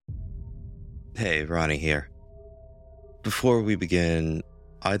Hey, Ronnie here. Before we begin,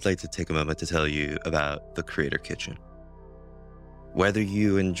 I'd like to take a moment to tell you about the Creator Kitchen. Whether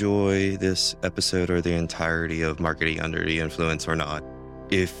you enjoy this episode or the entirety of Marketing Under the Influence or not,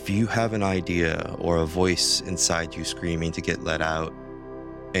 if you have an idea or a voice inside you screaming to get let out,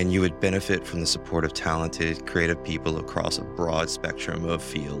 and you would benefit from the support of talented, creative people across a broad spectrum of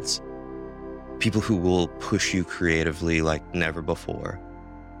fields, people who will push you creatively like never before,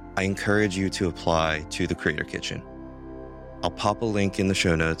 I encourage you to apply to the Creator Kitchen. I'll pop a link in the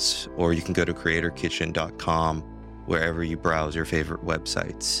show notes, or you can go to creatorkitchen.com wherever you browse your favorite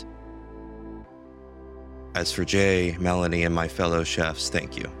websites. As for Jay, Melanie, and my fellow chefs,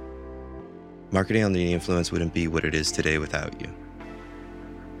 thank you. Marketing Under the Influence wouldn't be what it is today without you.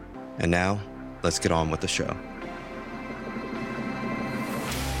 And now, let's get on with the show.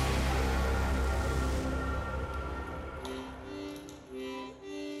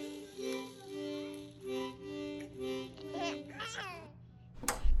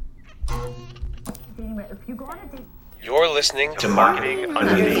 You're listening to Marketing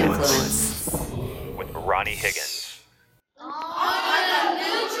Under the Influence with Ronnie Higgins.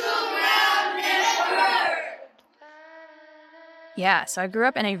 Yeah, so I grew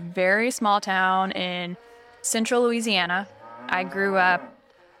up in a very small town in central Louisiana. I grew up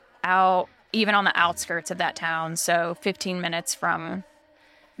out even on the outskirts of that town, so 15 minutes from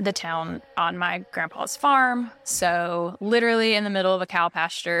the town on my grandpa's farm. So literally in the middle of a cow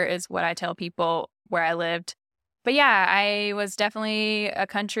pasture is what I tell people where I lived. But yeah, I was definitely a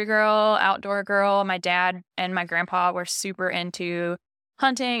country girl, outdoor girl. My dad and my grandpa were super into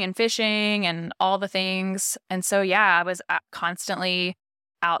hunting and fishing and all the things. And so, yeah, I was constantly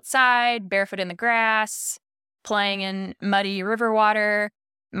outside, barefoot in the grass, playing in muddy river water.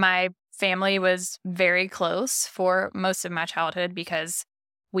 My family was very close for most of my childhood because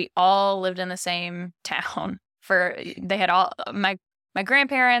we all lived in the same town. They had all my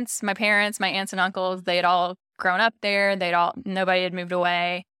grandparents, my parents, my aunts and uncles, they had all grown up there. Nobody had moved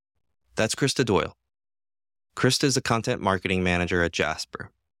away. That's Krista Doyle. Krista is a content marketing manager at Jasper.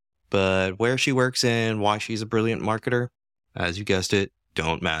 But where she works and why she's a brilliant marketer, as you guessed it,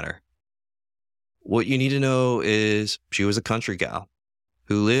 don't matter. What you need to know is she was a country gal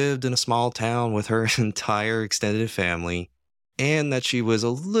who lived in a small town with her entire extended family, and that she was a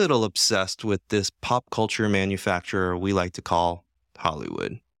little obsessed with this pop culture manufacturer we like to call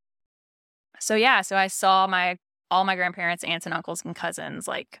Hollywood. So I saw all my grandparents, aunts and uncles and cousins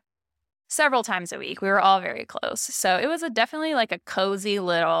like several times a week. We were all very close. So it was definitely like a cozy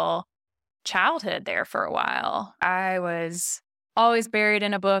little childhood there for a while. I was always buried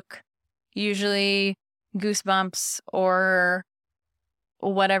in a book, usually Goosebumps or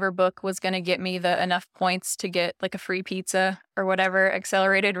whatever book was going to get me enough points to get like a free pizza or whatever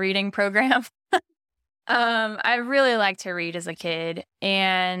accelerated reading program. I really liked to read as a kid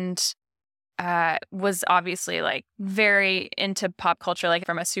and was obviously like very into pop culture like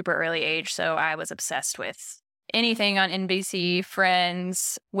from a super early age. So I was obsessed with anything on NBC,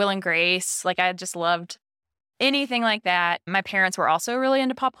 Friends, Will and Grace. Like I just loved anything like that. My parents were also really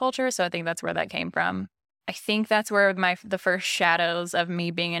into pop culture, so I think that's where that came from. I think that's where the first shadows of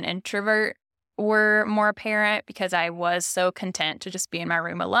me being an introvert were more apparent because I was so content to just be in my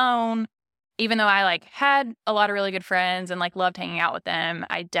room alone. Even though I like had a lot of really good friends and like loved hanging out with them,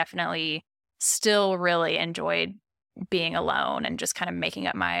 I definitely still really enjoyed being alone and just kind of making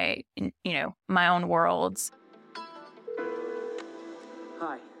up my own worlds.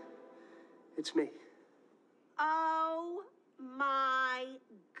 Hi, it's me. Oh my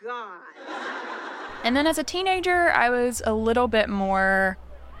God. And then as a teenager, I was a little bit more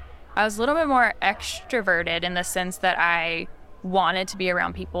extroverted in the sense that I wanted to be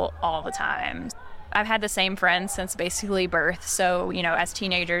around people all the time. I've had the same friends since basically birth. So, as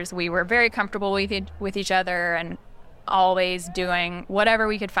teenagers, we were very comfortable with each other and always doing whatever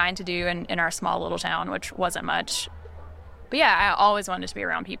we could find to do in our small little town, which wasn't much. But yeah, I always wanted to be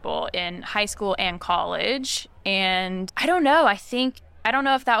around people in high school and college. And I don't know. I don't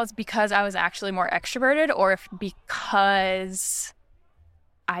know if that was because I was actually more extroverted or if because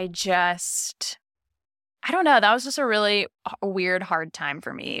I don't know. That was just a really weird, hard time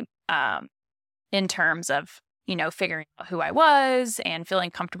for me in terms of, figuring out who I was and feeling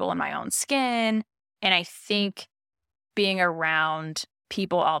comfortable in my own skin. And I think being around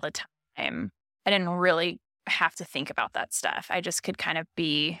people all the time, I didn't really have to think about that stuff. I just could kind of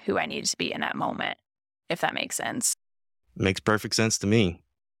be who I needed to be in that moment, if that makes sense. Makes perfect sense to me.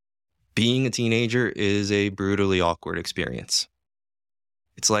 Being a teenager is a brutally awkward experience.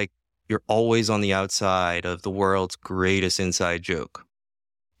 It's like you're always on the outside of the world's greatest inside joke.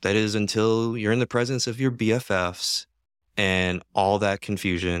 That is until you're in the presence of your BFFs and all that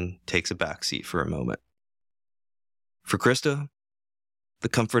confusion takes a backseat for a moment. For Krista, the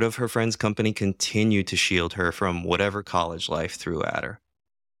comfort of her friend's company continued to shield her from whatever college life threw at her.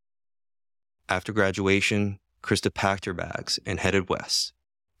 After graduation, Krista packed her bags and headed west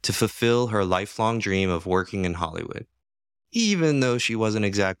to fulfill her lifelong dream of working in Hollywood, even though she wasn't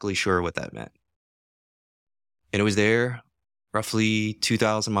exactly sure what that meant. And it was there, roughly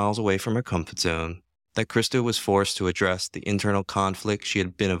 2,000 miles away from her comfort zone, that Krista was forced to address the internal conflict she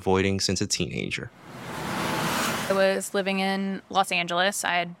had been avoiding since a teenager. I was living in Los Angeles.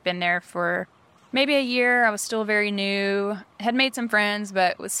 I had been there for maybe a year. I was still very new, had made some friends,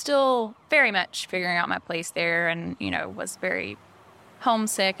 but was still very much figuring out my place there and, was very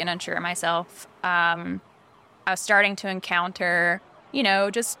homesick and unsure of myself. I was starting to encounter,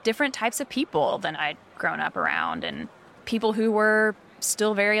 just different types of people than I'd grown up around, and people who were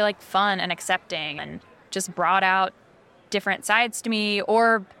still very fun and accepting and just brought out different sides to me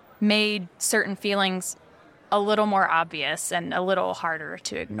or made certain feelings a little more obvious and a little harder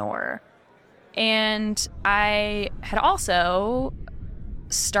to ignore. And I had also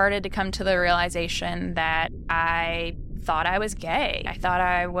started to come to the realization that I thought I was gay. I thought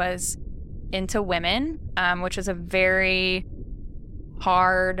I was into women, which was a very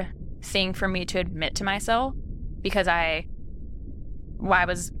hard thing for me to admit to myself because I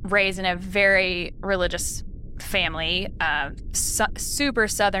was raised in a very religious family, super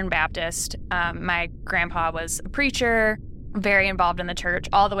Southern Baptist. My grandpa was a preacher, very involved in the church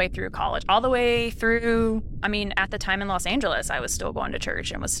all the way through college, all the way through, at the time in Los Angeles, I was still going to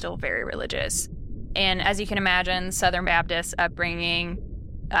church and was still very religious. And as you can imagine, Southern Baptist upbringing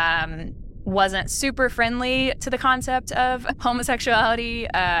wasn't super friendly to the concept of homosexuality.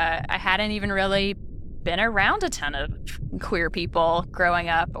 I hadn't even really been around a ton of queer people growing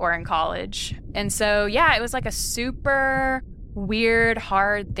up or in college. And so, it was a super weird,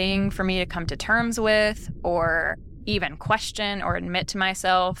 hard thing for me to come to terms with or even question or admit to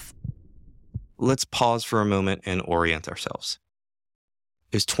myself. Let's pause for a moment and orient ourselves.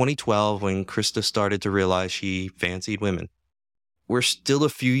 It was 2012 when Krista started to realize she fancied women. We're still a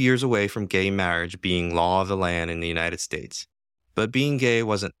few years away from gay marriage being law of the land in the United States, but being gay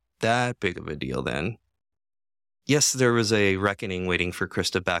wasn't that big of a deal then. Yes, there was a reckoning waiting for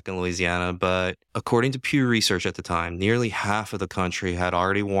Krista back in Louisiana, but according to Pew Research at the time, nearly half of the country had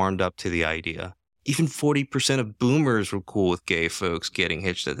already warmed up to the idea. Even 40% of boomers were cool with gay folks getting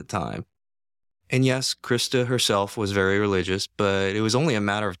hitched at the time. And yes, Krista herself was very religious, but it was only a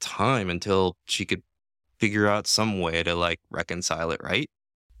matter of time until she could figure out some way to reconcile it, right?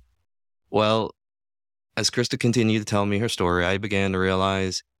 Well, as Krista continued to tell me her story, I began to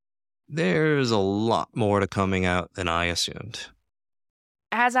realize there's a lot more to coming out than I assumed.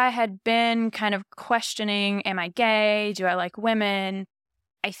 As I had been kind of questioning, am I gay? Do I like women?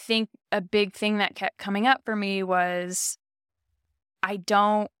 I think a big thing that kept coming up for me was I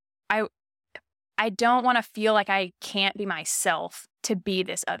don't want to feel like I can't be myself to be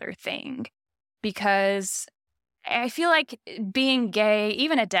this other thing, because I feel like being gay,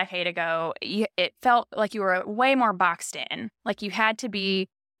 even a decade ago, it felt like you were way more boxed in. Like you had to be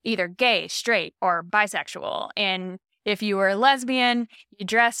either gay, straight, or bisexual. And if you were lesbian, you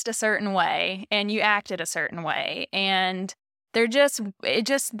dressed a certain way and you acted a certain way. And there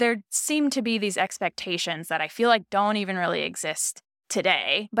seemed to be these expectations that I feel like don't even really exist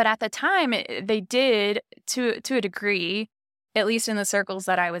today. But at the time, they did to a degree, at least in the circles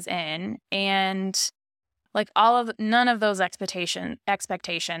that I was in. And none of those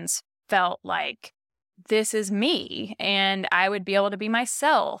expectations felt like this is me and I would be able to be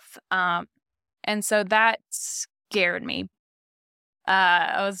myself. And so that scared me.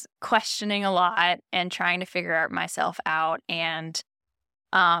 I was questioning a lot and trying to figure myself out. And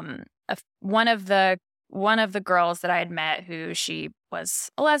one of the girls that I had met, who she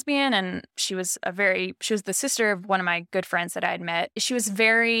was a lesbian, and she was the sister of one of my good friends that I had met. She was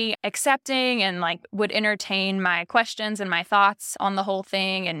very accepting and would entertain my questions and my thoughts on the whole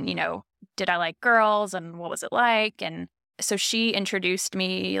thing. And, did I like girls and what was it like? And so she introduced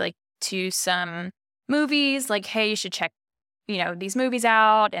me to some movies, hey, you should check, these movies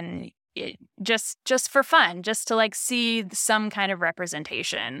out, and just for fun, just to see some kind of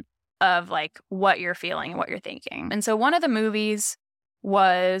representation of what you're feeling and what you're thinking. And so one of the movies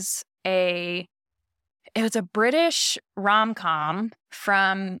was a British rom-com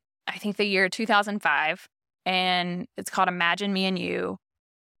from, I think, the year 2005, and it's called Imagine Me and You.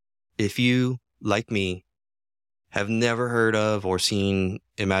 If you, like me, have never heard of or seen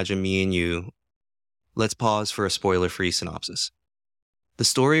Imagine Me and You, let's pause for a spoiler-free synopsis. The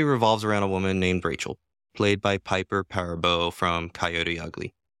story revolves around a woman named Rachel, played by Piper Perabo from Coyote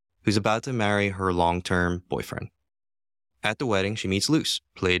Ugly, who's about to marry her long-term boyfriend. At the wedding, she meets Luce,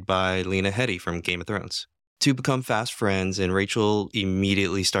 played by Lena Headey from Game of Thrones. Two become fast friends, and Rachel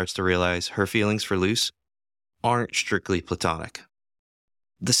immediately starts to realize her feelings for Luce aren't strictly platonic.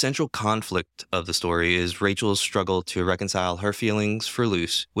 The central conflict of the story is Rachel's struggle to reconcile her feelings for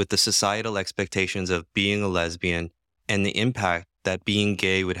Luce with the societal expectations of being a lesbian and the impact that being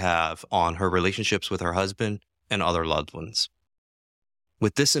gay would have on her relationships with her husband and other loved ones.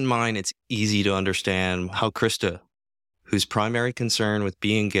 With this in mind, it's easy to understand how Krista, whose primary concern with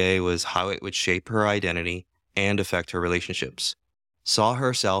being gay was how it would shape her identity and affect her relationships, saw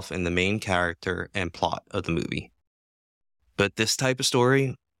herself in the main character and plot of the movie. But this type of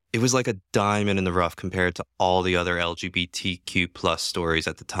story, it was like a diamond in the rough compared to all the other LGBTQ plus stories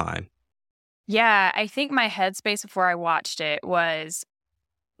at the time. Yeah, I think my headspace before I watched it was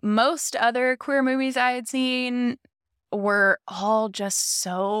most other queer movies I had seen were all just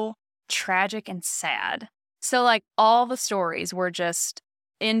so tragic and sad. So like all the stories were just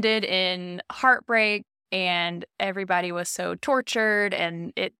ended in heartbreak and everybody was so tortured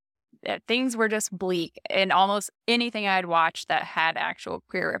and things were just bleak in almost anything I'd watched that had actual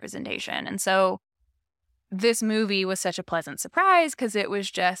queer representation. And so this movie was such a pleasant surprise because it was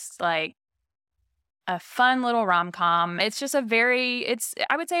just like a fun little rom-com. It's just I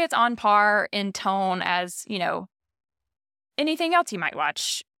would say it's on par in tone as, anything else you might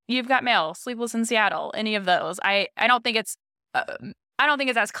watch. You've Got Mail, Sleepless in Seattle, any of those. I don't think it's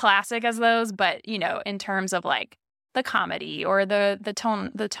as classic as those, but in terms of like the comedy or the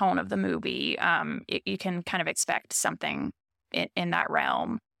tone of the movie, you can kind of expect something in that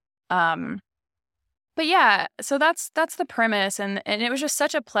realm. But yeah, so that's the premise, and it was just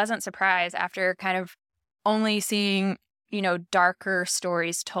such a pleasant surprise after kind of only seeing darker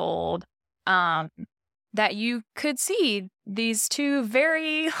stories told, that you could see these two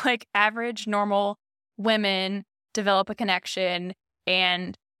very like average normal women develop a connection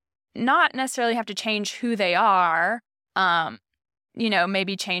and not necessarily have to change who they are,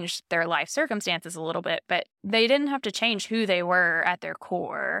 maybe change their life circumstances a little bit, but they didn't have to change who they were at their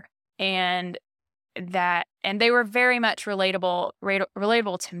core. And they were very much relatable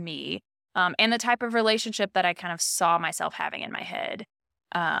to me, and the type of relationship that I kind of saw myself having in my head.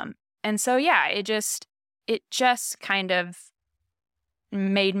 And so, yeah, it just kind of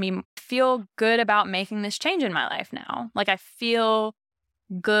made me feel good about making this change in my life now. Like I feel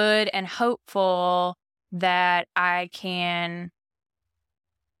good and hopeful that I can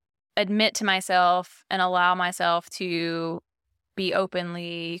admit to myself and allow myself to be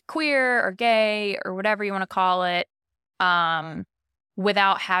openly queer or gay or whatever you want to call it,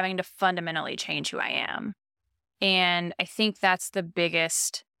 without having to fundamentally change who I am. And I think that's the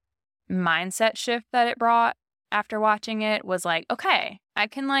biggest mindset shift that it brought after watching it was like, okay, I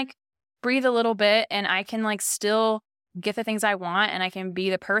can like breathe a little bit and I can like still get the things I want and I can be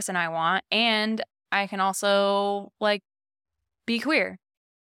the person I want and I can also like be queer.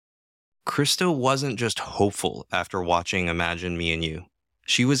 Krista wasn't just hopeful after watching Imagine Me and You.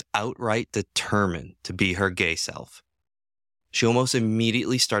 She was outright determined to be her gay self. She almost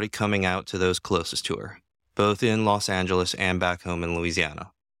immediately started coming out to those closest to her, both in Los Angeles and back home in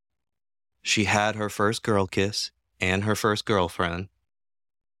Louisiana. She had her first girl kiss and her first girlfriend.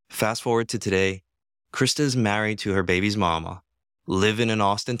 Fast forward to today, Krista's married to her baby's mama, living in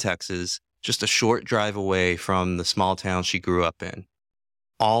Austin, Texas, just a short drive away from the small town she grew up in.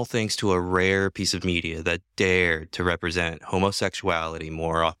 All thanks to a rare piece of media that dared to represent homosexuality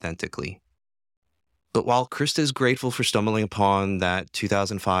more authentically. But while Krista's grateful for stumbling upon that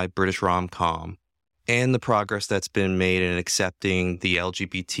 2005 British rom-com and the progress that's been made in accepting the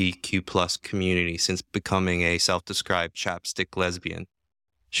LGBTQ plus community since becoming a self-described chapstick lesbian,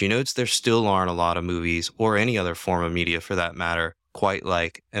 she notes there still aren't a lot of movies, or any other form of media for that matter, quite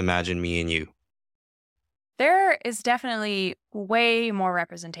like Imagine Me and You. There is definitely way more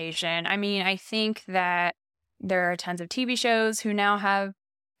representation. I mean, I think that there are tons of TV shows who now have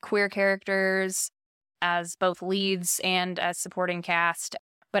queer characters as both leads and as supporting cast.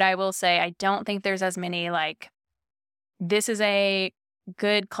 But I will say, I don't think there's as many like, this is a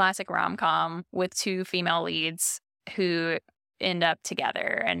good classic rom-com with two female leads who end up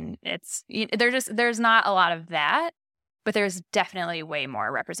together. And there's not a lot of that, but there's definitely way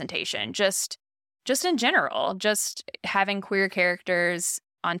more representation. Just in general, just having queer characters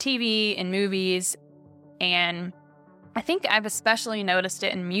on TV, in movies. And I think I've especially noticed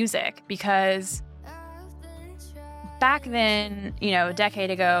it in music because back then, a decade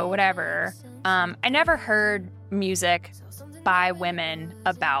ago, whatever, I never heard music by women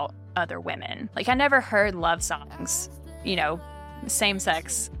about other women. Like, I never heard love songs, you know,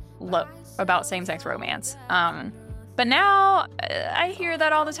 about same-sex romance. But now I hear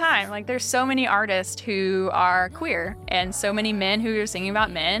that all the time. Like, there's so many artists who are queer and so many men who are singing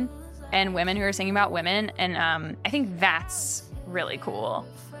about men and women who are singing about women. And I think that's really cool.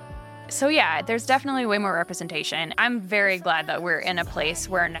 So yeah, there's definitely way more representation. I'm very glad that we're in a place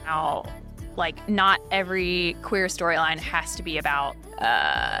where now, like, not every queer storyline has to be about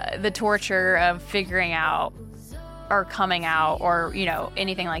the torture of figuring out or coming out or, you know,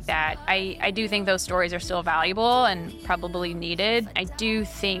 anything like that. I do think those stories are still valuable and probably needed. I do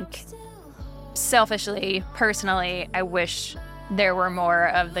think, selfishly, personally, I wish there were more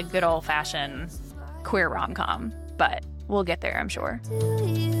of the good old-fashioned queer rom-com, but we'll get there, I'm sure.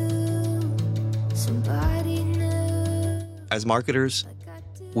 As marketers,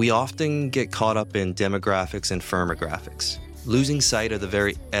 we often get caught up in demographics and firmographics, losing sight of the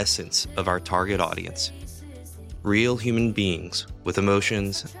very essence of our target audience. Real human beings with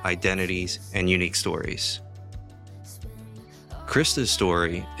emotions, identities, and unique stories. Krista's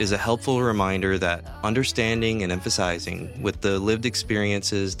story is a helpful reminder that understanding and emphasizing with the lived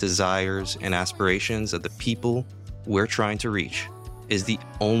experiences, desires, and aspirations of the people we're trying to reach is the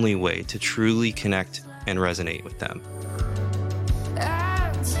only way to truly connect and resonate with them.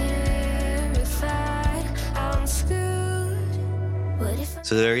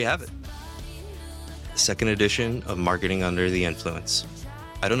 So there you have it. Second edition of Marketing Under the Influence.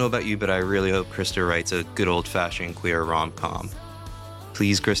 I don't know about you, but I really hope Krista writes a good old-fashioned queer rom-com.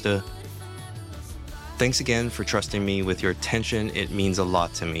 Please, Krista. Thanks again for trusting me with your attention. It means a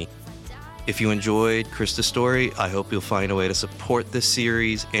lot to me. If you enjoyed Krista's story, I hope you'll find a way to support this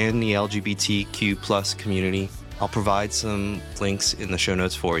series and the LGBTQ+ community. I'll provide some links in the show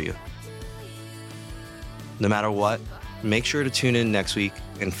notes for you. No matter what, make sure to tune in next week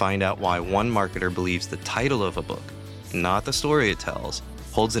and find out why one marketer believes the title of a book, not the story it tells,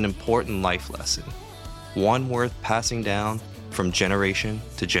 holds an important life lesson, one worth passing down from generation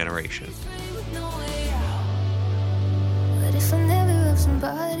to generation. But if I never loved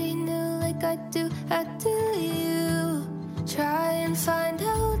somebody new like I do you, try and find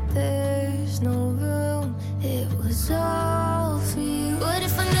out there's no room. It was all